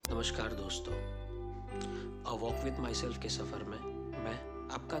नमस्कार दोस्तों। अ walk with my self के सफ़र में मैं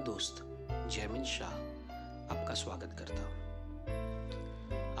आपका दोस्त जैमिन शाह आपका स्वागत करता हूँ।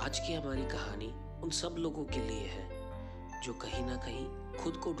 आज की हमारी कहानी उन सब लोगों के लिए है जो कहीं ना कहीं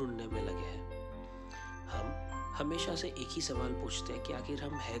खुद को ढूंढने में लगे हैं। हम हमेशा से एक ही सवाल पूछते हैं कि आखिर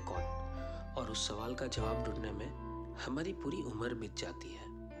हम है कौन, और उस सवाल का जवाब ढूंढने में हमारी पूरी उम्र बीत जाती है।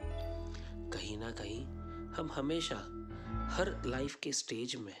 कहीं ना कहीं हम हमेशा हर लाइफ के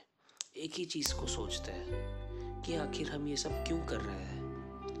स्टेज में एक ही चीज़ को सोचते हैं कि आखिर हम ये सब क्यों कर रहे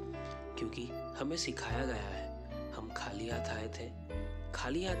हैं। क्योंकि हमें सिखाया गया है हम खाली हाथ आए थे,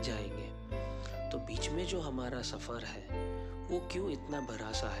 खाली हाथ जाएंगे। तो बीच में जो हमारा सफ़र है वो क्यों इतना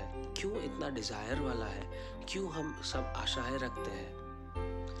भरा सा है, क्यों इतना डिज़ायर वाला है, क्यों हम सब आशाएं रखते हैं।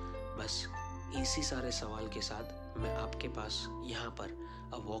 बस इसी सारे सवाल के साथ मैं आपके पास यहाँ पर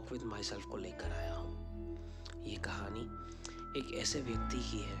a walk with myself को लेकर आया हूँ। ये कहानी एक ऐसे व्यक्ति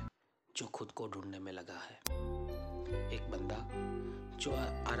की है जो खुद को ढूंढने में लगा है। एक बंदा जो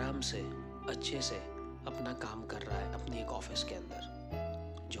आराम से अच्छे से अपना काम कर रहा है अपनी एक ऑफिस के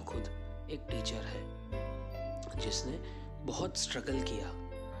अंदर, जो खुद एक टीचर है, जिसने बहुत स्ट्रगल किया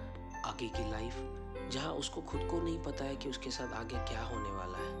आगे की लाइफ, जहां उसको खुद को नहीं पता है कि उसके साथ आगे क्या होने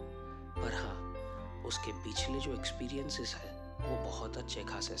वाला है। पर हाँ, उसके पिछले जो एक्सपीरियंसेस है वो बहुत अच्छे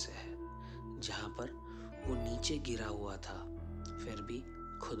खासे से है, जहां पर वो नीचे गिरा हुआ था फिर भी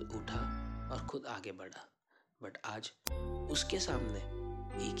खुद उठा और खुद आगे बढ़ा। बट आज उसके सामने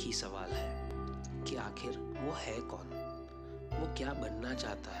एक ही सवाल है कि आखिर वो है कौन, वो क्या बनना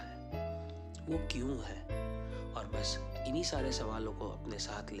चाहता है, वो क्यों है। और बस इन्हीं सारे सवालों को अपने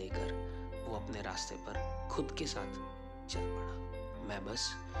साथ लेकर वो अपने रास्ते पर खुद के साथ चल पड़ा। मैं बस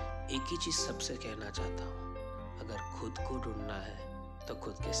एक ही चीज़ सबसे कहना चाहता हूँ, अगर खुद को ढूंढना है तो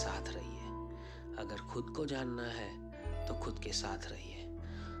खुद के साथ रहिए। अगर खुद को जानना है तो खुद के साथ रहिए।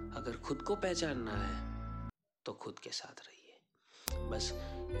 अगर खुद को पहचानना है तो खुद के साथ रहिए। बस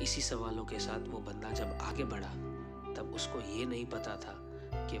इसी सवालों के साथ वो बंदा जब आगे बढ़ा तब उसको ये नहीं पता था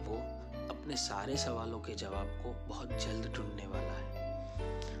कि वो अपने सारे सवालों के जवाब को बहुत जल्द ढूंढने वाला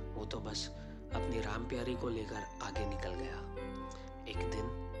है। वो तो बस अपनी राम प्यारी को लेकर आगे निकल गया। एक दिन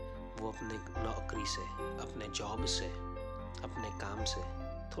वो अपने नौकरी से, अपने जॉब से, अपने काम से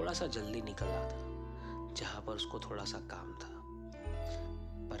थोड़ा सा जल्दी निकल रहा था, जहाँ पर उसको थोड़ा सा काम था।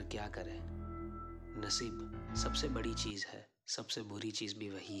 पर क्या करे, नसीब सबसे बड़ी चीज़ है, सबसे बुरी चीज़ भी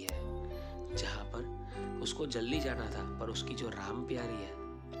वही है। जहाँ पर उसको जल्दी जाना था पर उसकी जो राम प्यारी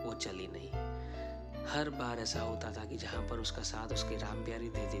है वो चली नहीं। हर बार ऐसा होता था कि जहाँ पर उसका साथ उसकी राम प्यारी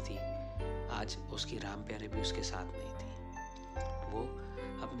देती थी, आज उसकी राम प्यारी भी उसके साथ नहीं थी। वो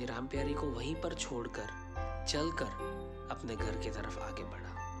अपनी राम प्यारी को वहीं पर छोड़कर चलकर अपने घर की तरफ आगे बढ़ा।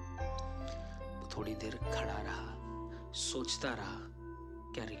 थोड़ी देर खड़ा रहा, सोचता रहा,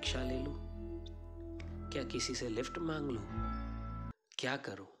 क्या रिक्शा ले लूं, क्या किसी से लिफ्ट मांग लूं, क्या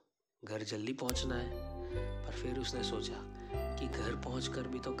करूं, घर जल्दी पहुंचना है। पर फिर उसने सोचा कि घर पहुंचकर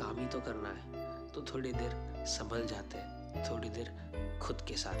भी तो काम ही तो करना है, तो थोड़ी देर संभल जाते, थोड़ी देर खुद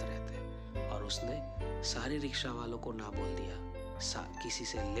के साथ रहते। और उसने सारे रिक्शा वालों को ना बोल दिया, किसी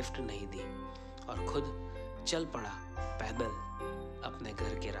से लिफ्ट नहीं दी और खुद चल पड़ा पैदल अपने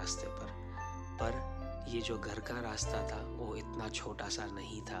घर के रास्ते पर। ये जो घर का रास्ता था वो इतना छोटा सा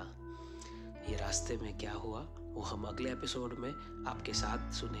नहीं था। ये रास्ते में क्या हुआ वो हम अगले एपिसोड में आपके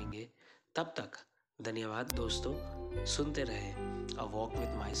साथ सुनेंगे। तब तक धन्यवाद दोस्तों, सुनते रहे a walk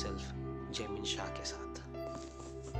with myself Jaimin Shah के साथ।